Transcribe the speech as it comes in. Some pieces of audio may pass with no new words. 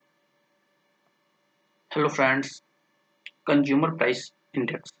Hello friends, consumer price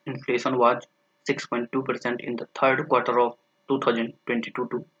index inflation was 6.2% in the third quarter of 2022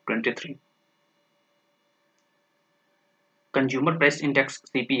 to 23. Consumer price index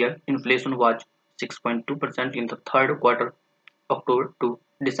CPI inflation was 6.2% in the third quarter October to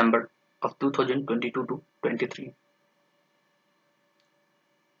December of 2022 to 23.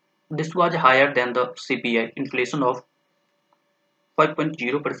 This was higher than the CPI inflation of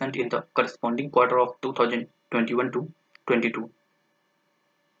 5.0% in the corresponding quarter of 2021 to 22,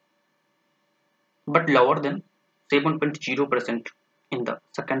 but lower than 7.0% in the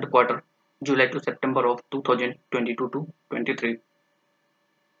second quarter, July to September of 2022 to 23.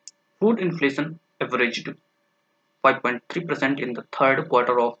 Food inflation averaged 5.3% in the third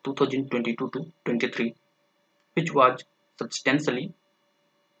quarter of 2022 to 23, which was substantially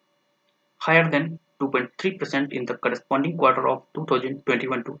higher than 2.3% in the corresponding quarter of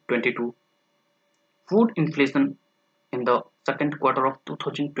 2021 to 22. Food inflation in the second quarter of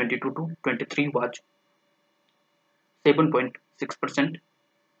 2022 to 23 was 7.6%.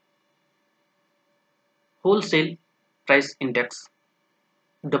 Wholesale Price Index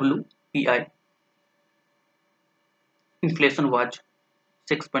WPI inflation was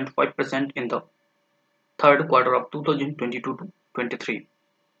 6.5% in the third quarter of 2022 to 23.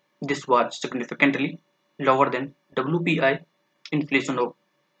 This was significantly lower than WPI inflation of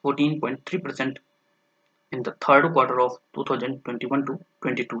 14.3% in the third quarter of 2021 to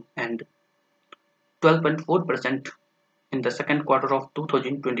 22 and 12.4% in the second quarter of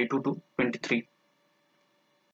 2022 to 23.